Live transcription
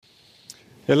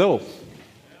Hello.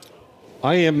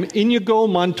 I am Inigo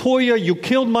Montoya. You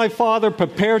killed my father.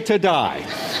 Prepare to die.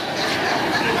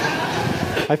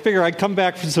 I figure I'd come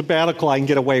back from sabbatical, I can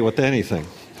get away with anything.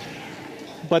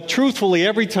 But truthfully,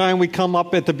 every time we come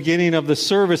up at the beginning of the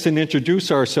service and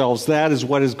introduce ourselves, that is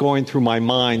what is going through my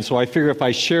mind. So I figure if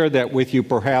I share that with you,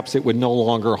 perhaps it would no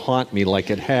longer haunt me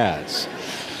like it has.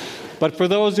 But for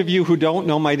those of you who don't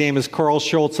know, my name is Carl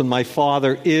Schultz, and my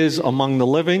father is among the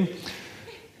living.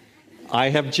 I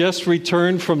have just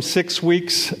returned from 6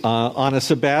 weeks on a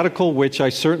sabbatical, which I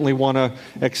certainly want to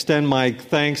extend my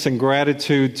thanks and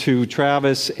gratitude to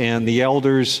Travis and the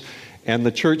elders and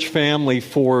the church family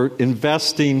for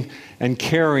investing and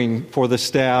caring for the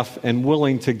staff and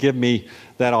willing to give me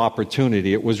that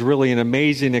opportunity. It was really an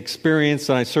amazing experience,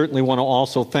 and I certainly want to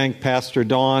also thank Pastor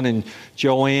Don and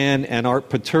Joanne and Art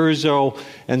Paterzo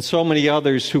and so many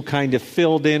others who kind of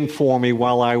filled in for me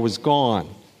while I was gone.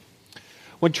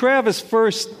 When Travis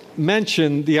first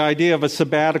mentioned the idea of a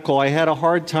sabbatical, I had a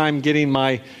hard time getting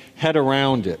my head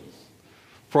around it.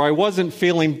 For I wasn't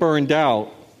feeling burned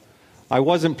out. I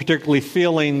wasn't particularly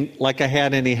feeling like I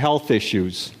had any health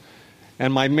issues.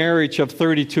 And my marriage of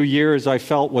 32 years, I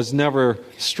felt, was never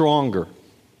stronger.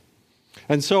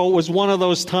 And so it was one of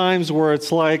those times where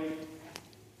it's like,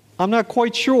 I'm not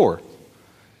quite sure.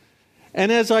 And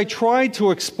as I tried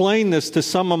to explain this to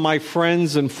some of my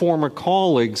friends and former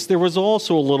colleagues, there was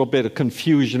also a little bit of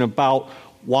confusion about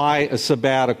why a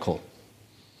sabbatical.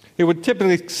 It would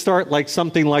typically start like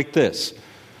something like this.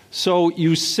 So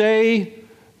you say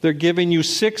they're giving you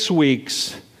 6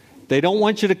 weeks, they don't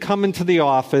want you to come into the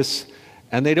office,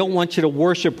 and they don't want you to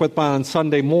worship with them on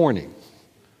Sunday morning.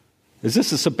 Is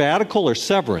this a sabbatical or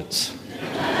severance?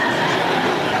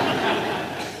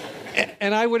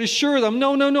 And I would assure them,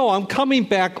 no, I'm coming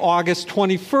back August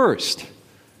 21st.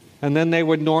 And then they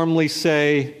would normally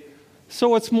say,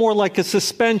 so it's more like a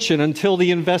suspension until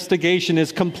the investigation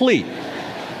is complete.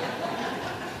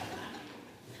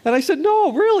 And I said,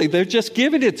 no, really, they're just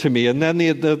giving it to me. And then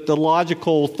the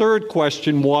logical third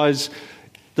question was,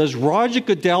 does Roger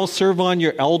Goodell serve on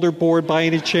your elder board by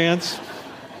any chance?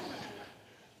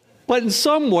 But in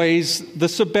some ways, the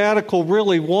sabbatical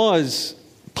really was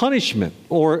punishment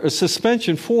or a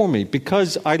suspension for me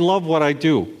because I love what I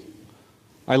do.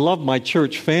 I love my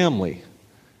church family,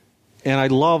 and I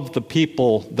love the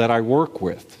people that I work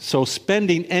with. So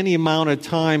spending any amount of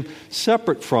time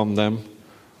separate from them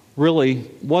really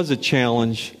was a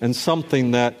challenge and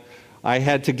something that I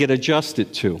had to get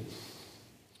adjusted to.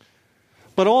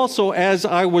 But also, as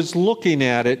I was looking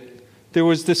at it, there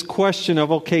was this question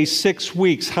of, okay, 6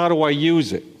 weeks, how do I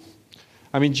use it?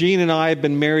 I mean, Jean and I have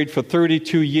been married for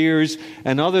 32 years,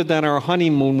 and other than our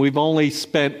honeymoon, we've only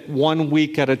spent 1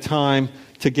 week at a time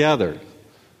together.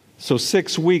 So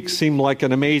 6 weeks seemed like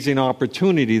an amazing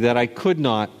opportunity that I could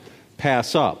not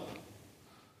pass up.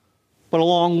 But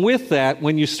along with that,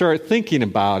 when you start thinking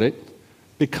about it,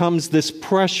 becomes this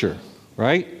pressure,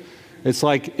 right? It's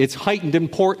like it's heightened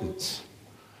importance.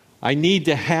 I need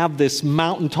to have this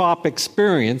mountaintop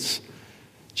experience,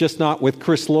 just not with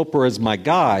Chris Loper as my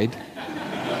guide.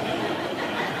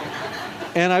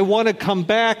 And I want to come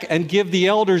back and give the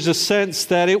elders a sense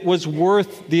that it was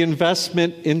worth the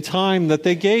investment in time that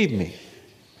they gave me.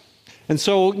 And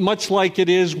so much like it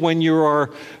is when you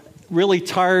are really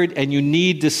tired and you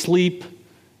need to sleep,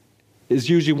 is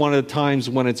usually one of the times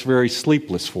when it's very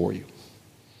sleepless for you.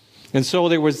 And so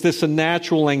there was this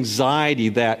natural anxiety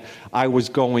that I was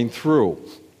going through.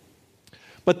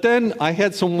 But then I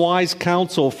had some wise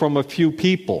counsel from a few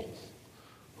people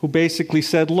who basically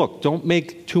said, look, don't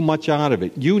make too much out of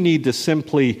it. You need to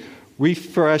simply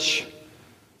refresh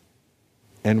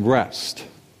and rest.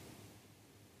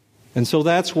 And so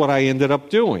that's what I ended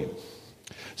up doing.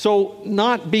 So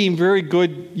not being very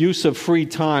good use of free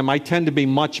time, I tend to be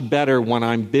much better when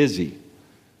I'm busy.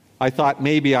 I thought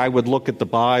maybe I would look at the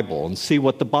Bible and see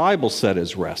what the Bible said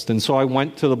is rest. And so I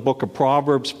went to the book of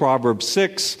Proverbs, Proverbs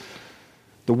 6,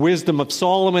 the wisdom of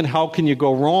Solomon, how can you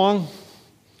go wrong?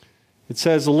 It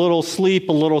says a little sleep,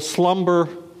 a little slumber,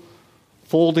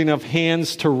 folding of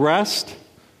hands to rest.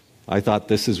 I thought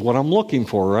this is what I'm looking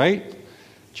for, right?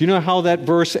 Do you know how that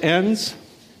verse ends?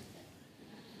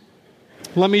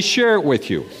 Let me share it with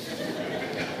you.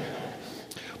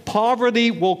 Poverty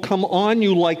will come on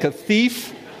you like a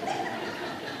thief,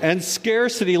 and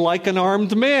scarcity like an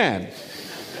armed man.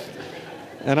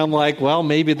 And I'm like, well,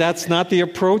 maybe that's not the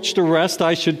approach to rest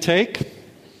I should take.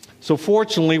 So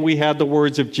fortunately, we had the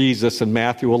words of Jesus in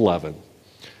Matthew 11.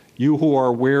 You who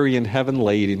are weary and heavy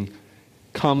laden,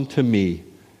 come to me,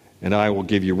 and I will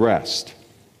give you rest.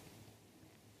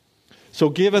 So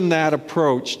given that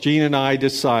approach, Jean and I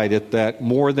decided that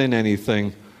more than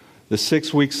anything, the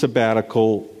 6-week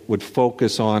sabbatical would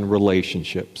focus on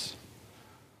relationships.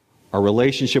 Our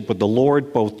relationship with the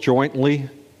Lord, both jointly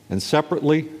and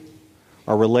separately,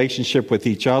 our relationship with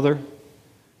each other,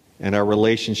 and our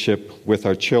relationship with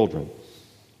our children.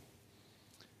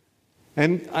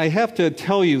 And I have to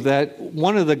tell you that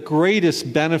one of the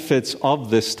greatest benefits of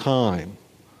this time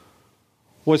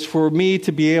was for me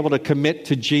to be able to commit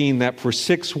to Jean that for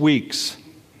 6 weeks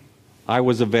I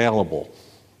was available.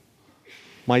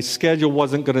 My schedule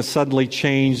wasn't going to suddenly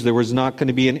change. There was not going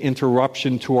to be an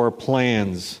interruption to our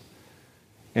plans.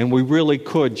 And we really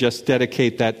could just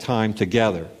dedicate that time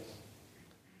together.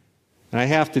 And I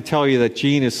have to tell you that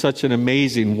Jean is such an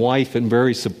amazing wife and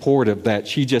very supportive that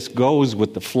she just goes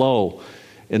with the flow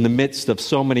in the midst of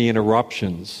so many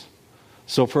interruptions.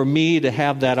 So for me to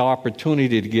have that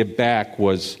opportunity to give back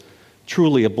was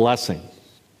truly a blessing.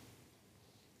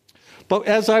 But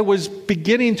as I was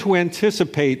beginning to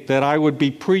anticipate that I would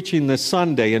be preaching this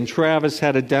Sunday, and Travis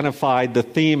had identified the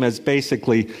theme as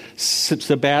basically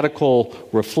sabbatical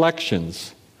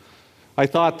reflections, I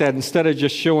thought that instead of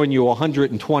just showing you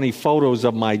 120 photos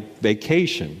of my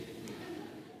vacation,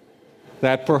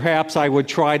 that perhaps I would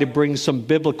try to bring some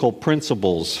biblical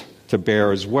principles to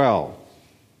bear as well.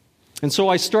 And so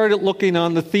I started looking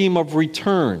on the theme of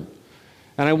return.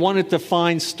 And I wanted to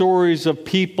find stories of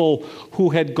people who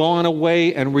had gone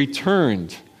away and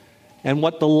returned and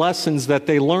what the lessons that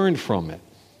they learned from it.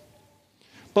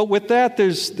 But with that,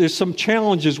 there's some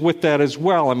challenges with that as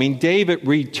well. I mean, David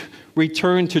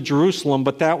returned to Jerusalem,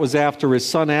 but that was after his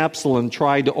son Absalom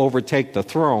tried to overtake the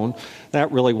throne.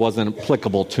 That really wasn't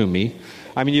applicable to me.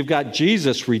 I mean, you've got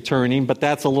Jesus returning, but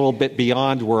that's a little bit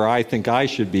beyond where I think I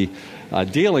should be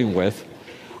dealing with.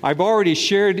 I've already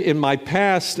shared in my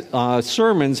past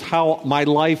sermons how my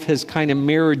life has kind of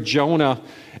mirrored Jonah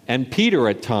and Peter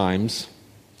at times.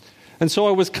 And so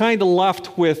I was kind of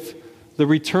left with the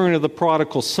return of the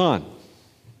prodigal son.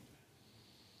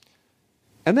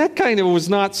 And that kind of was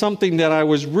not something that I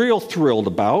was real thrilled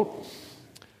about,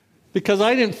 because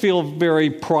I didn't feel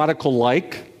very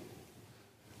prodigal-like.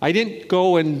 I didn't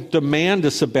go and demand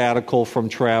a sabbatical from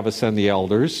Travis and the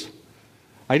elders.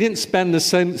 I didn't spend the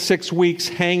 6 weeks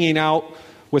hanging out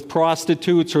with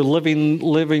prostitutes or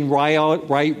living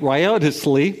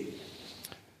riotously.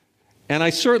 And I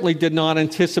certainly did not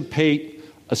anticipate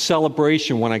a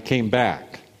celebration when I came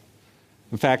back.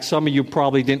 In fact, some of you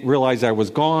probably didn't realize I was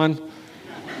gone.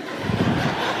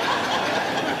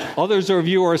 Others of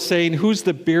you are saying, "Who's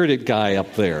the bearded guy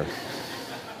up there?"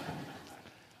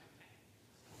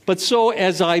 But so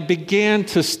as I began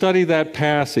to study that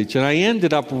passage, and I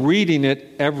ended up reading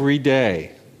it every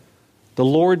day, the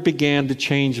Lord began to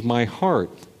change my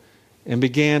heart and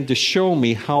began to show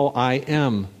me how I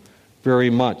am very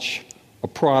much a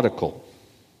prodigal.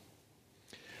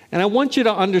 And I want you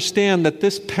to understand that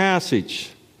this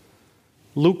passage,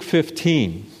 Luke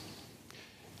 15,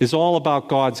 is all about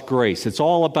God's grace. It's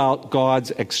all about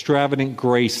God's extravagant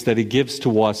grace that He gives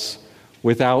to us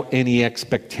without any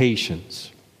expectations.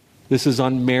 This is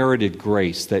unmerited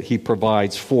grace that He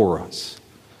provides for us.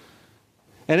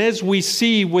 And as we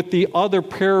see with the other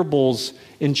parables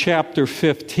in chapter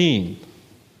 15,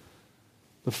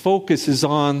 the focus is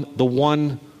on the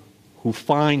one who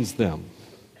finds them,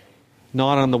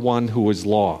 not on the one who is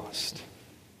lost.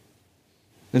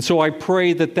 And so I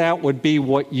pray that that would be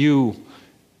what you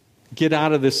get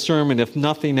out of this sermon, if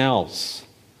nothing else.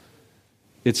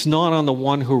 It's not on the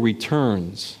one who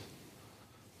returns,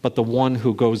 but the one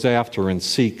who goes after and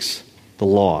seeks the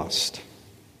lost.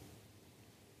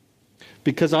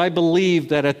 Because I believe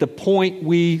that at the point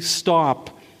we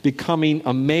stop becoming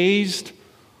amazed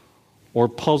or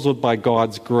puzzled by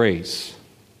God's grace,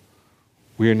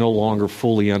 we are no longer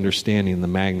fully understanding the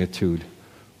magnitude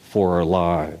for our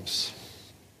lives.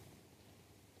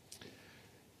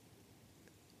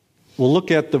 We'll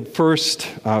look at the first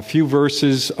few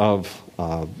verses of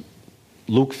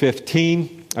Luke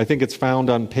 15. I think it's found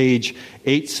on page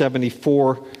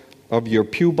 874 of your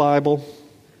Pew Bible.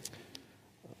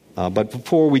 But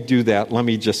before we do that, let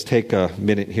me just take a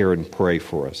minute here and pray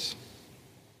for us.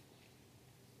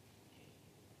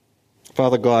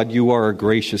 Father God, you are a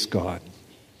gracious God.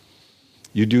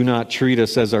 You do not treat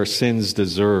us as our sins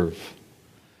deserve.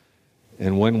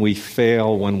 And when we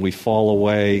fail, when we fall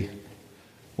away,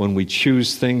 when we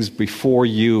choose things before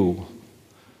you,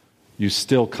 you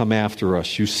still come after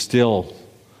us. You still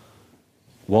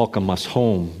welcome us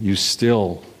home. You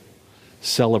still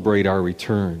celebrate our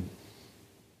return.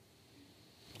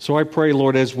 So I pray,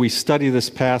 Lord, as we study this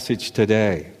passage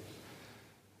today,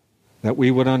 that we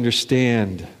would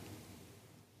understand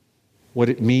what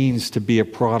it means to be a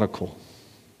prodigal,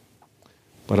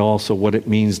 but also what it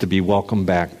means to be welcomed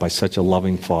back by such a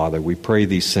loving Father. We pray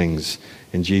these things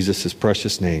in Jesus'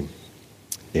 precious name.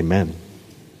 Amen.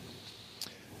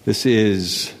 This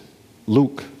is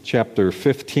Luke chapter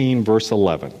 15, verse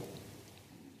 11.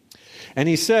 And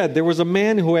he said, there was a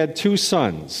man who had 2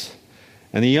 sons,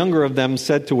 and the younger of them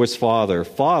said to his father,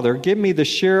 Father, give me the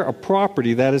share of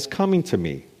property that is coming to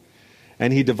me.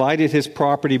 And he divided his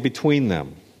property between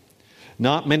them.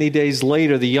 Not many days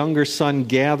later, the younger son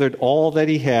gathered all that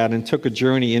he had and took a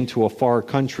journey into a far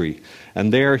country,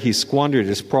 and there he squandered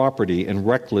his property in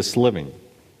reckless living.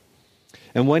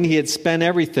 And when he had spent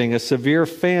everything, a severe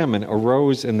famine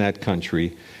arose in that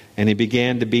country, and he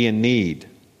began to be in need.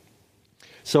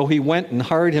 So he went and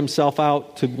hired himself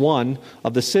out to one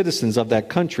of the citizens of that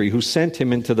country, who sent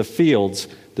him into the fields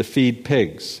to feed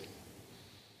pigs.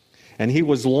 And he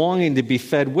was longing to be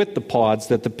fed with the pods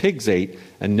that the pigs ate,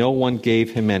 and no one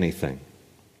gave him anything.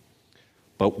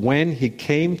 But when he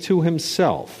came to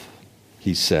himself,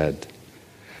 he said,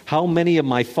 how many of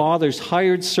my father's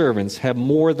hired servants have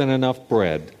more than enough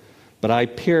bread, but I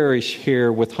perish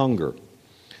here with hunger?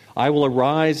 I will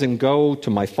arise and go to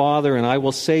my father, and I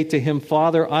will say to him,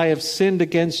 Father, I have sinned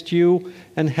against you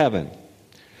and heaven.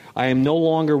 I am no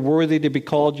longer worthy to be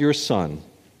called your son.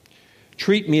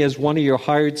 Treat me as one of your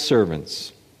hired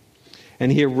servants.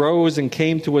 And he arose and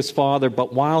came to his father,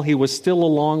 but while he was still a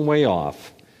long way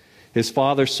off, his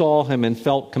father saw him and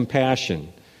felt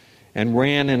compassion, and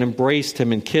ran and embraced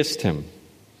him and kissed him.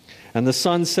 And the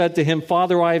son said to him,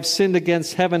 Father, I have sinned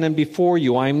against heaven and before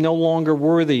you. I am no longer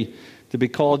worthy to be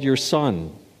called your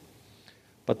son.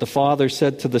 But the father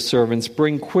said to the servants,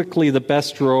 bring quickly the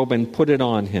best robe and put it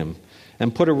on him,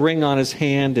 and put a ring on his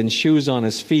hand and shoes on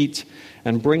his feet,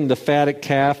 and bring the fatted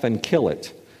calf and kill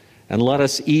it, and let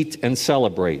us eat and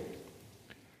celebrate.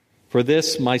 For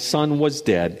this my son was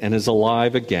dead and is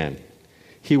alive again.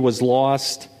 He was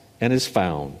lost and is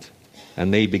found.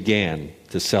 And they began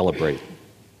to celebrate.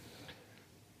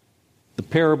 The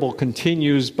parable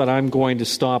continues, but I'm going to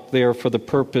stop there for the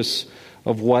purpose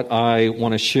of what I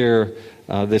want to share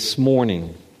this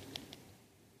morning.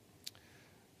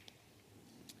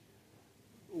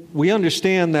 We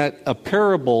understand that a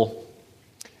parable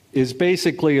is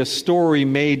basically a story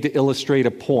made to illustrate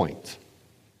a point.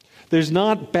 There's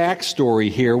not backstory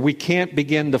here. We can't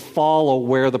begin to follow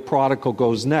where the prodigal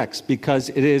goes next, because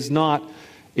it is not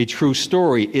a true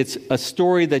story. It's a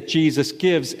story that Jesus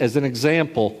gives as an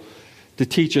example to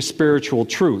teach a spiritual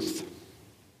truth.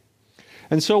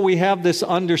 And so we have this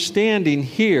understanding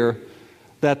here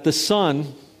that the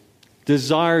son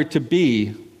desired to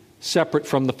be separate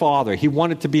from the father. He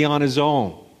wanted to be on his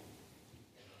own.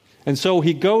 And so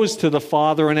he goes to the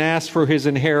father and asks for his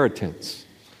inheritance.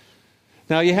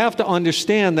 Now you have to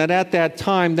understand that at that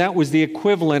time, that was the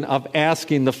equivalent of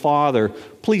asking the father,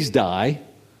 please die,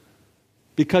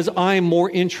 because I'm more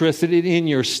interested in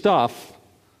your stuff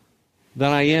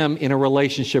than I am in a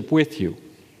relationship with you.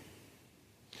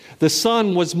 The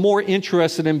son was more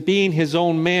interested in being his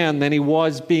own man than he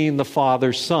was being the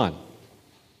father's son.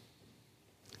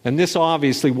 And this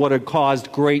obviously would have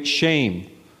caused great shame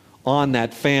on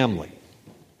that family.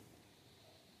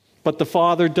 But the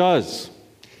father does.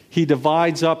 He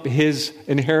divides up his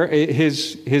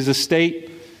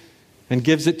estate and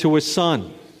gives it to his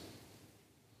son.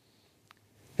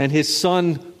 And his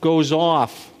son goes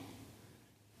off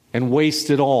and wastes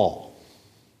it all.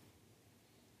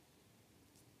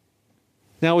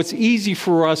 Now, it's easy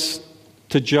for us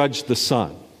to judge the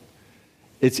son.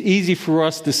 It's easy for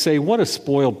us to say, what a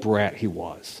spoiled brat he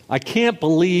was. I can't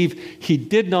believe he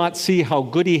did not see how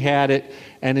good he had it,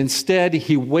 and instead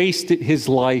he wasted his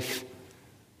life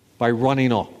by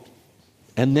running off.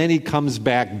 And then he comes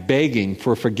back begging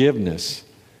for forgiveness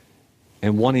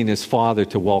and wanting his father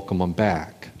to welcome him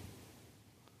back.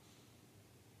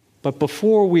 But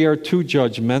before we are too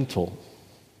judgmental,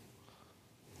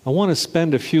 I want to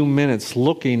spend a few minutes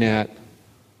looking at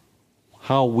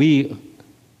how we,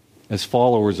 as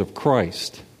followers of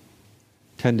Christ,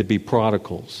 tend to be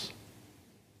prodigals,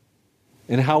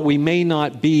 and how we may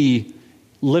not be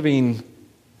living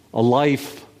a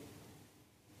life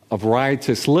of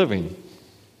riotous living.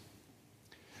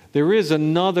 There is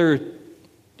another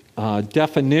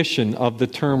definition of the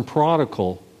term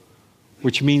prodigal,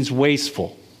 which means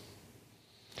wasteful.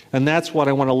 And that's what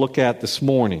I want to look at this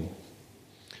morning.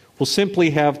 We'll simply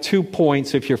have 2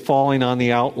 points if you're following on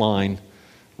the outline.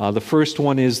 The first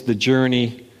one is the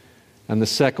journey, and the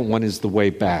second one is the way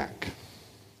back.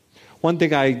 One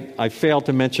thing I failed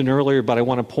to mention earlier, but I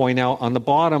want to point out, on the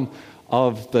bottom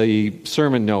of the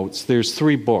sermon notes, there's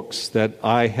 3 books that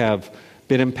I have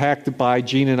been impacted by,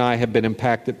 Gene and I have been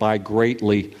impacted by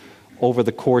greatly over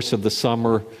the course of the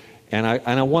summer. And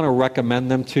I want to recommend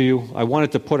them to you. I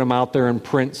wanted to put them out there in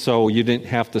print so you didn't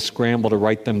have to scramble to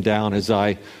write them down as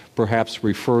I perhaps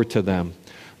refer to them.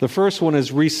 The first one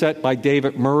is Reset by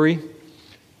David Murray.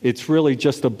 It's really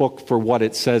just a book for what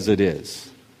it says it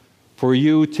is. For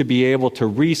you to be able to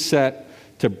reset,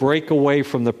 to break away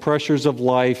from the pressures of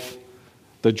life,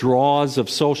 the draws of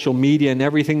social media and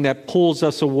everything that pulls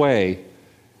us away,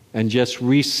 and just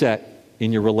reset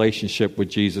in your relationship with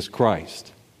Jesus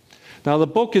Christ. Now, the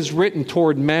book is written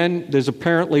toward men. There's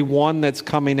apparently one that's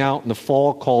coming out in the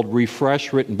fall called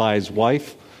Refresh, written by his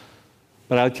wife.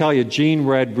 But I'll tell you, Jean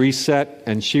read Reset,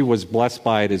 and she was blessed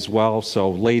by it as well.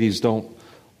 So ladies, don't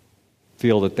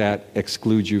feel that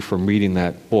excludes you from reading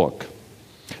that book.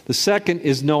 The second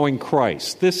is Knowing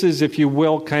Christ. This is, if you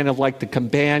will, kind of like the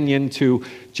companion to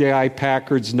J.I.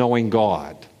 Packard's Knowing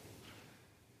God.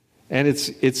 And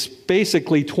it's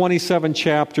basically 27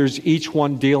 chapters, each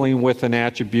one dealing with an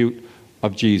attribute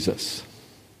of Jesus.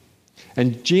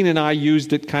 And Gene and I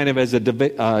used it kind of as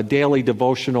a daily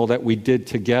devotional that we did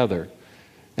together.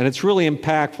 And it's really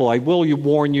impactful. I will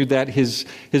warn you that his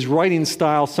writing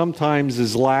style sometimes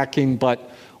is lacking,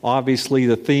 but obviously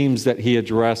the themes that he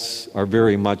addresses are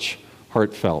very much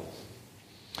heartfelt.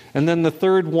 And then the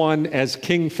third one, As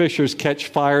Kingfishers Catch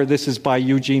Fire. This is by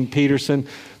Eugene Peterson.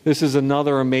 This is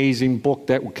another amazing book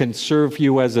that can serve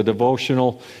you as a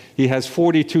devotional. He has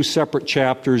 42 separate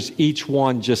chapters. Each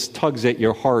one just tugs at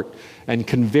your heart and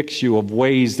convicts you of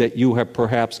ways that you have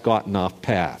perhaps gotten off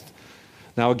path.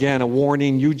 Now again, a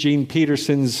warning, Eugene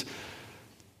Peterson's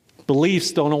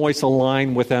beliefs don't always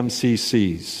align with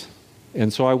MCC's.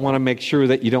 And so I want to make sure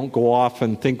that you don't go off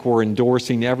and think we're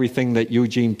endorsing everything that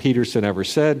Eugene Peterson ever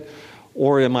said,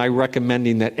 or am I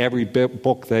recommending that every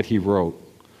book that he wrote.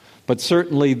 But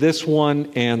certainly this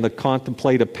one and The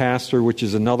Contemplative Pastor, which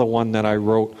is another one that I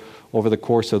wrote over the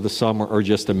course of the summer, are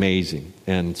just amazing.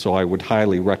 And so I would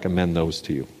highly recommend those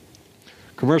to you.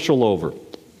 Commercial over.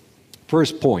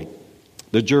 First point,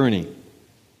 the journey.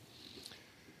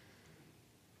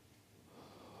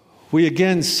 We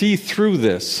again see through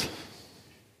this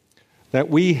that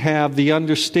we have the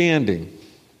understanding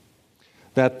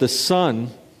that the Son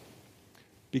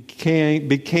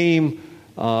became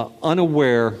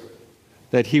unaware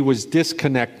that he was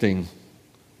disconnecting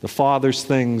the Father's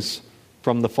things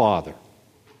from the Father.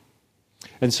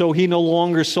 And so he no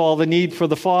longer saw the need for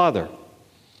the Father.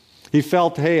 He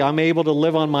felt, hey, I'm able to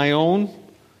live on my own.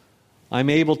 I'm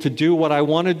able to do what I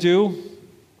want to do.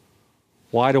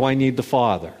 Why do I need the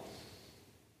Father?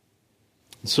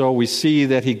 So we see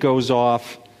that he goes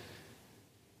off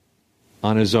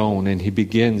on his own and he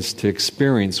begins to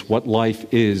experience what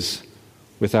life is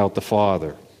without the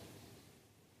Father.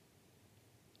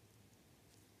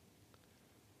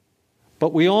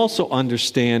 But we also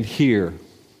understand here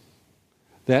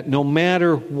that no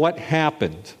matter what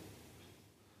happened,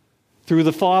 through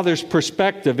the Father's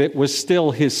perspective, it was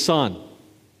still his Son.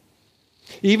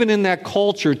 Even in that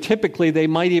culture, typically they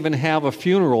might even have a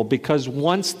funeral because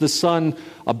once the Son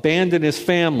abandoned his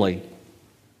family,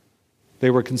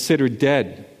 they were considered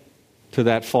dead to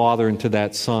that father and to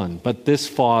that son. But this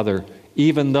father,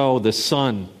 even though the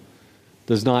Son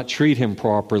does not treat him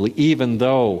properly, even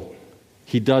though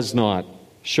he does not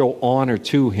show honor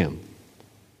to him,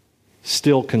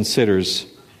 still considers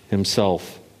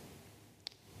himself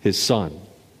his son.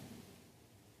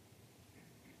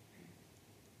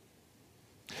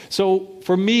 So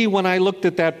for me, when I looked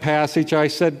at that passage, I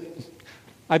said,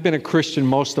 I've been a Christian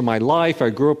most of my life. I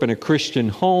grew up in a Christian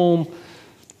home.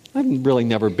 I've really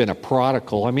never been a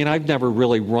prodigal. I mean, I've never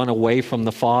really run away from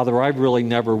the Father. I've really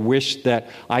never wished that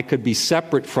I could be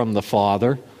separate from the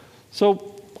Father.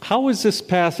 So how does this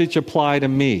passage apply to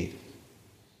me?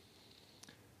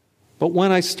 But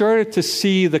when I started to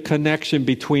see the connection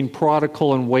between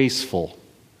prodigal and wasteful,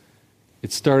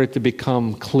 it started to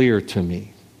become clear to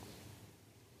me.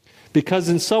 Because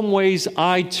in some ways,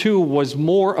 I too was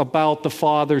more about the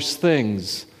Father's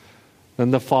things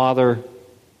than the Father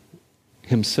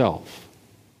himself.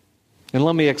 And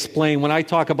let me explain. When I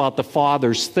talk about the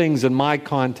Father's things in my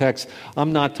context,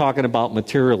 I'm not talking about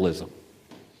materialism.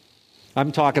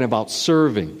 I'm talking about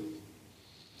serving.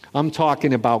 I'm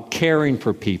talking about caring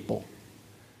for people.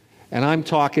 And I'm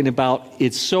talking about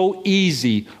it's so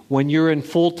easy when you're in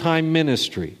full-time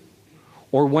ministry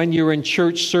or when you're in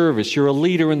church service, you're a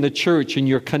leader in the church and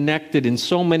you're connected in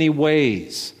so many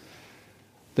ways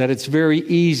that it's very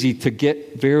easy to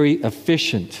get very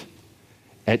efficient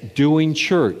at doing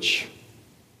church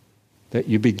that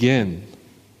you begin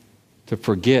to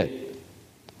forget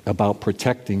about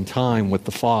protecting time with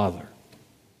the Father.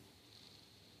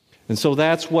 And so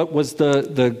that's what was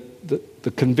the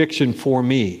conviction for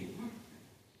me.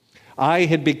 I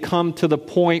had become to the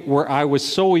point where I was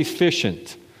so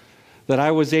efficient that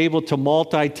I was able to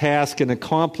multitask and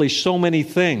accomplish so many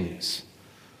things,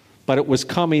 but it was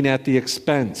coming at the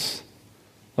expense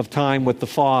of time with the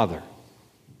Father.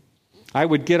 I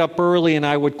would get up early and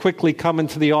I would quickly come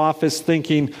into the office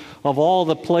thinking of all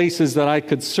the places that I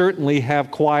could certainly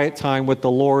have quiet time with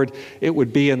the Lord. It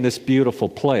would be in this beautiful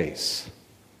place.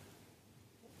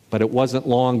 But it wasn't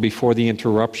long before the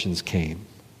interruptions came.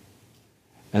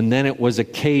 And then it was a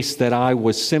case that I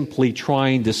was simply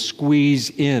trying to squeeze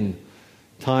in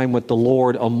time with the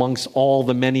Lord amongst all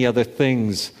the many other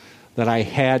things that I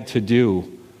had to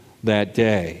do that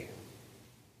day.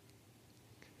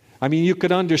 I mean, you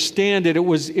could understand it. It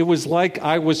was like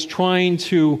I was trying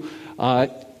to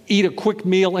eat a quick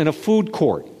meal in a food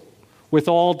court with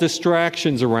all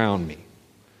distractions around me.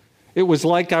 It was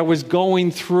like I was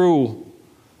going through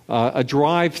a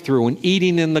drive-through and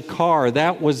eating in the car.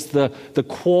 That was the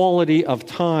quality of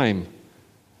time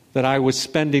that I was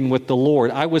spending with the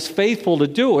Lord. I was faithful to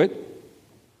do it,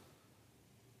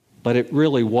 but it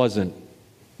really wasn't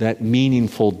that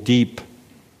meaningful, deep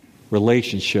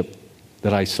relationship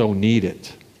that I so needed.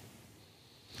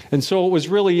 And so it was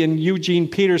really in Eugene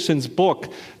Peterson's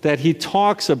book that he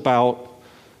talks about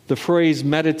the phrase,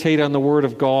 meditate on the Word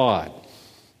of God.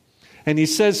 And he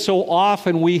says so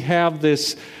often we have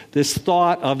this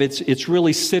thought of it's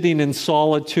really sitting in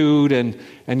solitude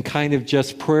and kind of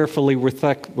just prayerfully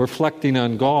reflecting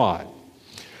on God.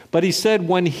 But he said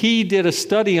when he did a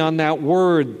study on that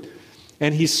word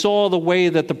and he saw the way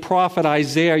that the prophet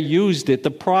Isaiah used it, the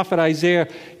prophet Isaiah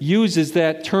uses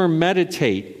that term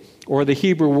meditate, or the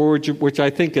Hebrew word which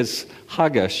I think is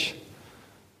hagash,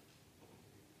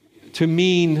 to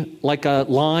mean like a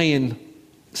lion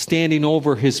standing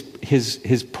over his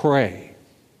prey.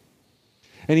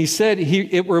 And he said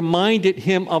it reminded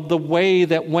him of the way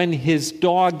that when his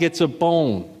dog gets a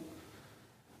bone,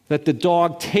 that the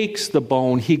dog takes the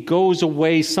bone, he goes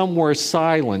away somewhere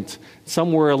silent,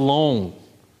 somewhere alone,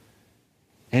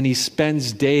 and he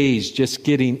spends days just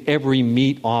getting every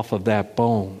meat off of that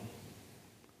bone.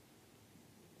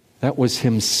 That was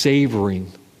him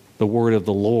savoring the word of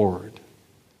the Lord.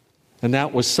 And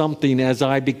that was something, as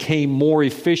I became more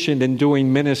efficient in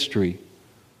doing ministry,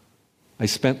 I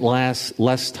spent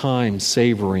less time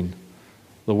savoring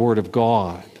the Word of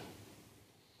God.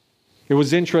 It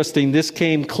was interesting. This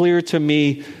came clear to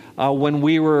me when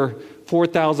we were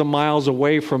 4,000 miles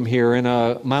away from here in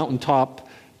a mountaintop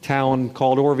town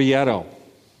called Orvieto.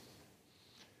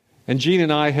 And Gene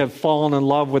and I have fallen in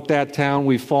love with that town.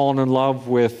 We've fallen in love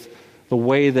with the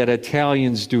way that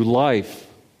Italians do life.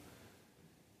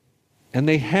 And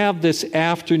they have this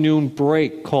afternoon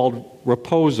break called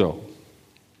Riposo,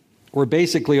 where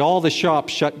basically all the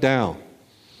shops shut down.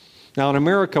 Now in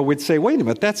America, we'd say, wait a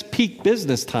minute, that's peak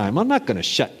business time. I'm not going to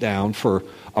shut down for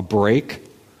a break.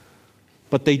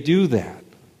 But they do that.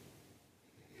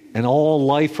 And all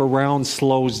life around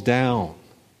slows down.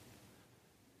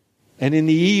 And in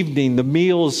the evening, the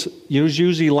meals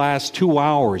usually last 2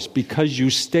 hours because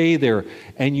you stay there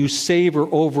and you savor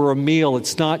over a meal.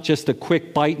 It's not just a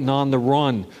quick bite and on the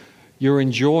run. You're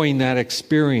enjoying that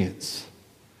experience.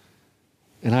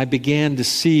 And I began to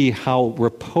see how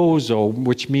riposo,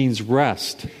 which means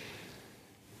rest,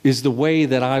 is the way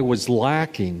that I was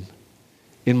lacking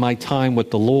in my time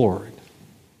with the Lord.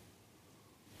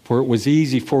 For it was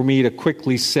easy for me to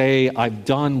quickly say, I've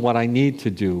done what I need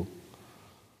to do.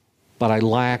 But I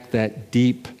lacked that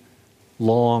deep,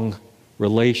 long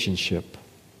relationship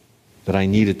that I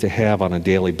needed to have on a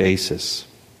daily basis.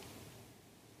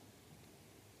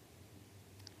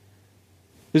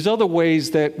 There's other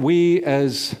ways that we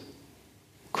as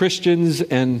Christians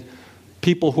and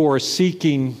people who are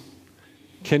seeking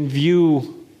can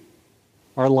view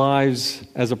our lives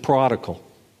as a prodigal.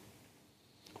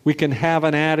 We can have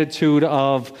an attitude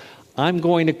of, I'm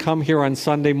going to come here on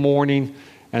Sunday morning,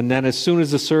 and then as soon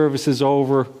as the service is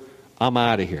over, I'm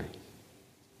out of here.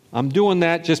 I'm doing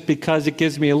that just because it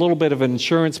gives me a little bit of an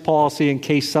insurance policy in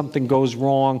case something goes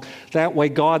wrong. That way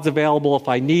God's available if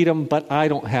I need him, but I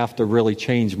don't have to really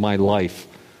change my life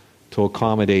to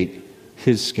accommodate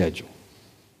his schedule.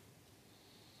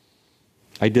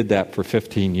 I did that for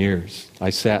 15 years. I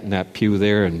sat in that pew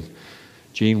there, and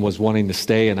Gene was wanting to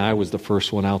stay, and I was the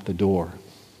first one out the door.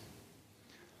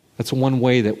 That's one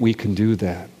way that we can do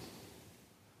that.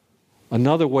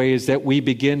 Another way is that we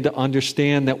begin to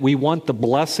understand that we want the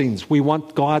blessings, we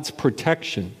want God's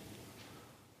protection,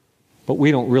 but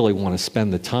we don't really want to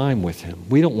spend the time with him.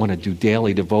 We don't want to do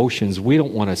daily devotions. We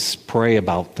don't want to pray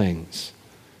about things.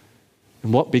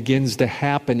 And what begins to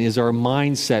happen is our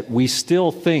mindset. We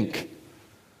still think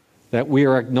that we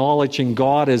are acknowledging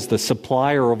God as the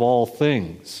supplier of all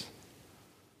things,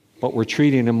 but we're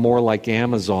treating him more like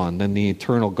Amazon than the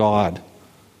eternal God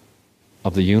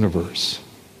of the universe.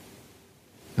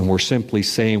 And we're simply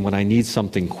saying, when I need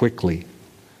something quickly,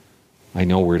 I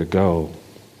know where to go.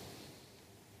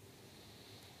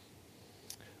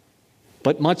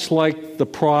 But much like the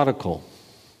prodigal,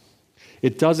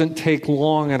 it doesn't take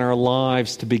long in our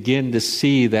lives to begin to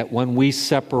see that when we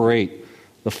separate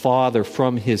the Father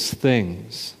from his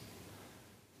things,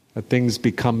 that things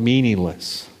become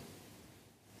meaningless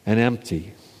and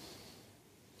empty.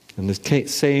 And the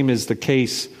same is the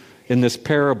case in this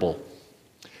parable.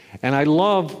 And I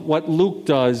love what Luke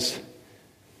does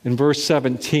in verse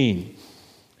 17,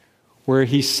 where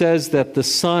he says that the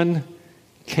son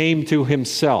came to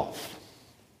himself,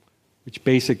 which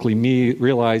basically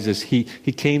realizes he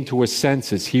came to his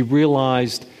senses. He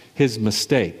realized his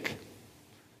mistake.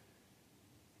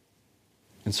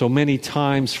 And so many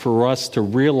times for us to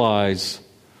realize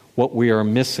what we are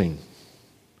missing,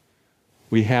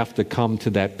 we have to come to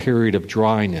that period of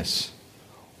dryness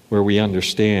where we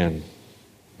understand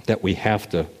that we have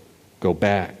to go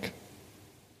back.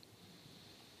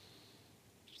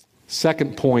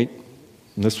 Second point,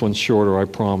 and this one's shorter, I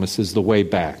promise, is the way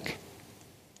back.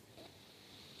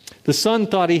 The son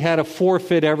thought he had to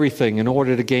forfeit everything in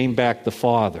order to gain back the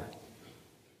father.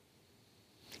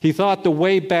 He thought the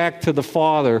way back to the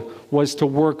father was to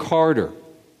work harder.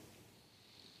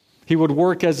 He would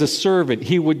work as a servant.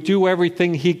 He would do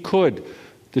everything he could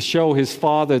to show his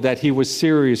father that he was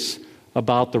serious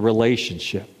about the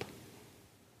relationship.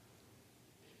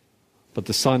 But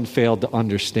the son failed to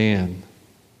understand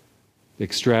the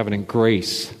extravagant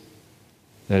grace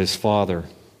that his father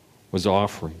was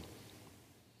offering.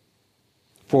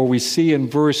 For we see in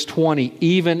verse 20,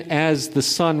 even as the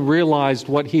son realized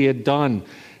what he had done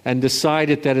and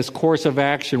decided that his course of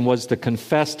action was to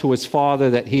confess to his father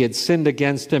that he had sinned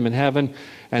against him in heaven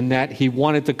and that he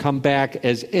wanted to come back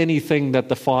as anything that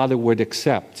the father would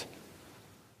accept.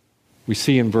 We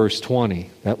see in verse 20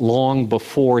 that long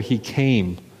before he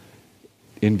came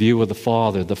in view of the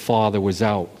father was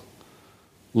out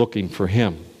looking for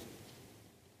him.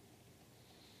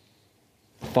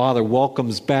 The father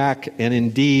welcomes back and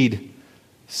indeed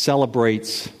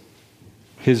celebrates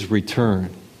his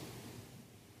return.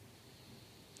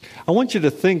 I want you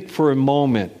to think for a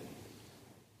moment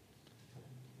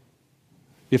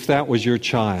if that was your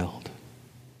child.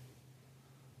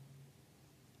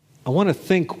 I want to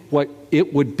think what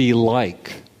it would be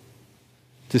like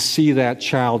to see that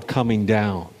child coming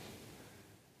down,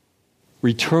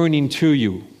 returning to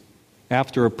you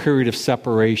after a period of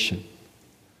separation.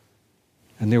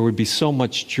 And there would be so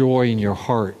much joy in your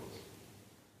heart.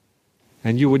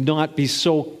 And you would not be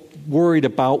so worried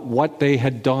about what they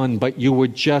had done, but you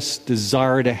would just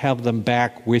desire to have them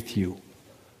back with you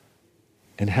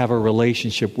and have a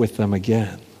relationship with them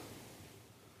again.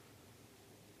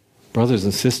 Brothers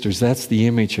and sisters, that's the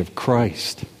image of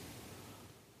Christ,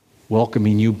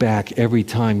 welcoming you back every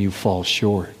time you fall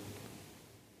short.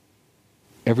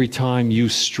 Every time you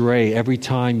stray, every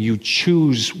time you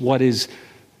choose what is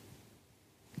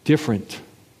different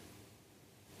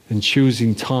than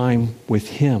choosing time with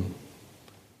him,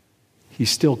 he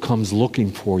still comes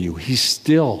looking for you. He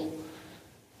still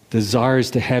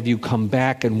desires to have you come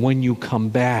back, and when you come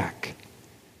back,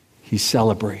 he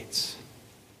celebrates.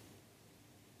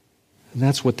 And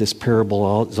that's what this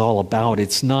parable is all about.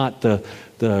 It's not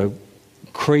the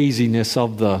craziness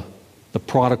of the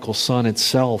prodigal son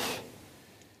itself.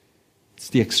 It's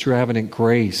the extravagant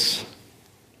grace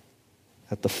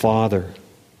that the Father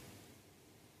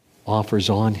offers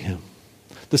on him.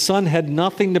 The son had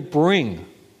nothing to bring.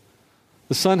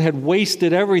 The son had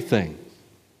wasted everything.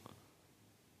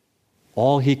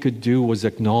 All he could do was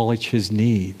acknowledge his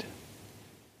need.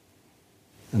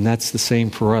 And that's the same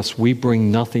for us. We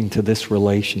bring nothing to this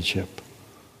relationship.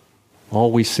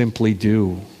 All we simply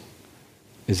do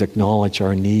is acknowledge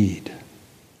our need.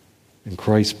 And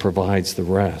Christ provides the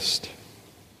rest.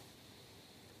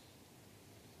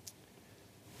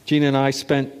 Gina and I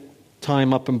spent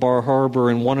time up in Bar Harbor,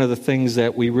 and one of the things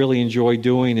that we really enjoy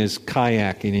doing is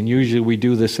kayaking, and usually we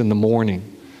do this in the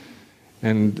morning.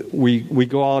 And we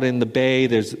go out in the bay,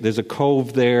 there's a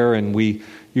cove there, and we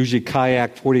usually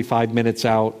kayak 45 minutes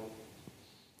out,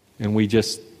 and we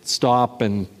just stop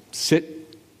and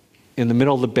sit in the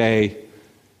middle of the bay,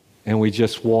 and we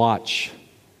just watch,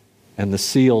 and the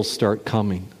seals start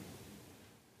coming.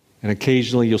 And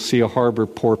occasionally you'll see a harbor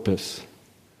porpoise.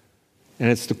 And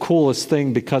it's the coolest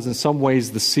thing because in some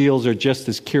ways the seals are just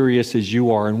as curious as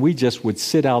you are. And we just would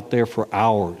sit out there for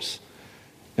hours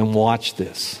and watch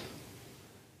this.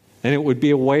 And it would be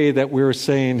a way that we were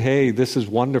saying, hey, this is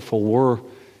wonderful. We're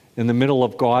in the middle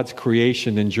of God's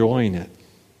creation enjoying it.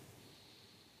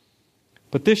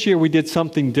 But this year we did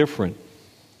something different.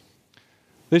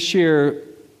 This year,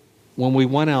 when we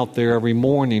went out there every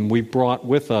morning, we brought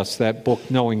with us that book,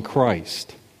 Knowing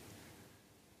Christ.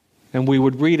 And we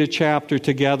would read a chapter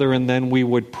together, and then we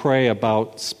would pray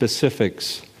about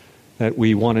specifics that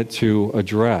we wanted to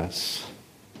address.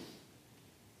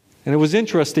 And it was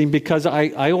interesting because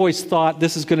I always thought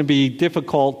this is going to be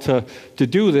difficult to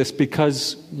do this,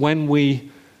 because when we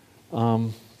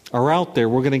are out there,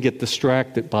 we're going to get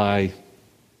distracted by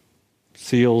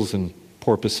seals and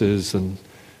porpoises, and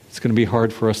it's going to be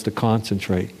hard for us to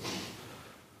concentrate.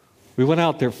 We went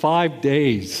out there 5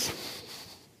 days.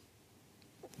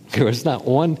 There was not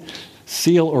one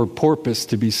seal or porpoise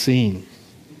to be seen.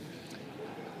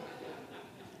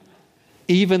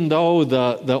 Even though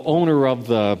the owner of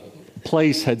the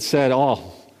place had said,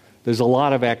 there's a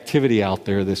lot of activity out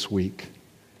there this week.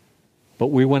 But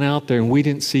we went out there and we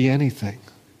didn't see anything.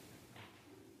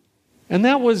 And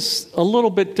that was a little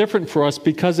bit different for us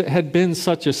because it had been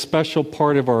such a special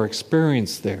part of our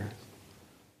experience there.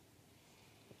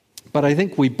 But I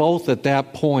think we both at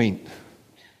that point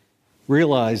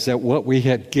realized that what we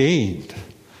had gained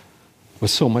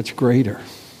was so much greater.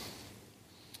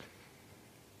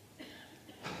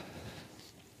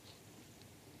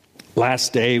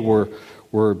 Last day,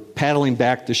 we're paddling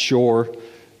back to shore,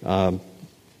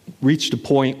 reached a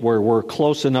point where we're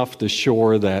close enough to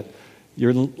shore that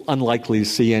you're unlikely to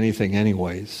see anything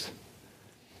anyways.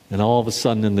 And all of a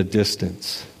sudden in the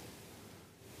distance,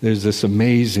 there's this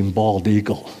amazing bald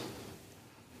eagle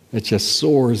that just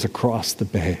soars across the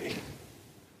bay.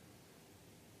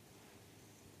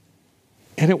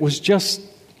 And it was just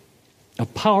a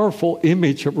powerful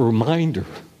image, a reminder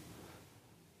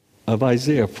of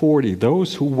Isaiah 40.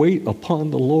 Those who wait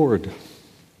upon the Lord,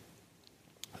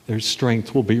 their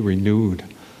strength will be renewed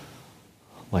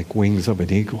like wings of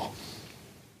an eagle.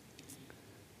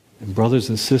 And brothers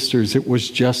and sisters, it was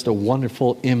just a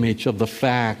wonderful image of the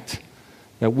fact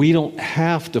that we don't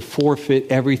have to forfeit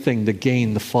everything to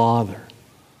gain the Father.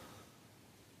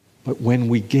 But when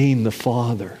we gain the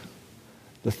Father,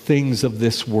 the things of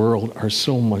this world are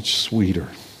so much sweeter.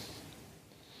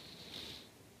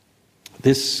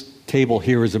 This table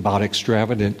here is about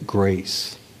extravagant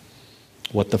grace,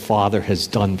 what the Father has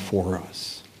done for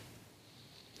us.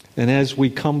 And as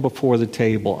we come before the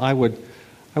table, I would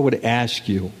ask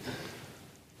you,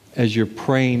 as you're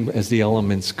praying, as the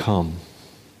elements come,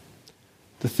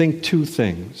 to think two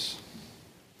things.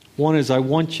 One is I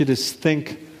want you to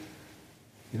think,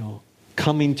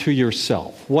 coming to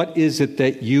yourself. What is it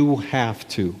that you have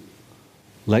to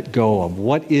let go of?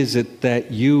 What is it that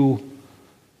you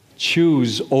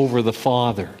choose over the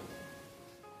Father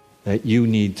that you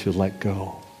need to let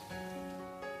go?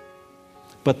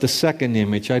 But the second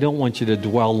image, I don't want you to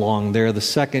dwell long there. The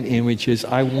second image is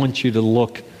I want you to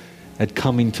look at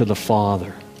coming to the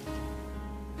Father.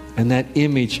 And that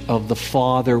image of the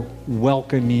Father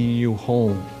welcoming you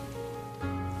home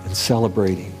and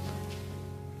celebrating.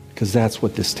 Because that's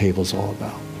what this table's all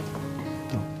about.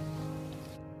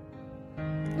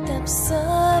 Depths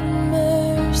of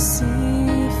mercy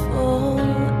fall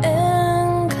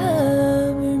and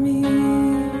cover me,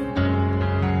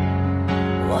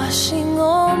 washing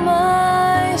all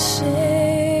my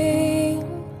shame.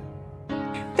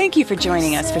 Thank you for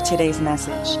joining us for today's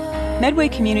message. Medway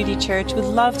Community Church would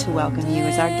love to welcome you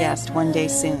as our guest one day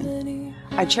soon.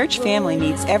 Our church family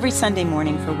meets every Sunday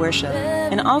morning for worship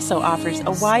and also offers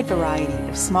a wide variety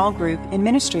of small group and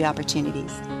ministry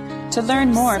opportunities. To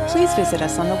learn more, please visit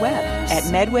us on the web at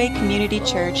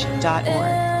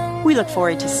medwaycommunitychurch.org. We look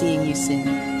forward to seeing you soon.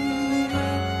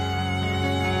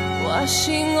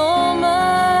 Washing all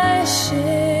my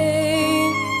shame.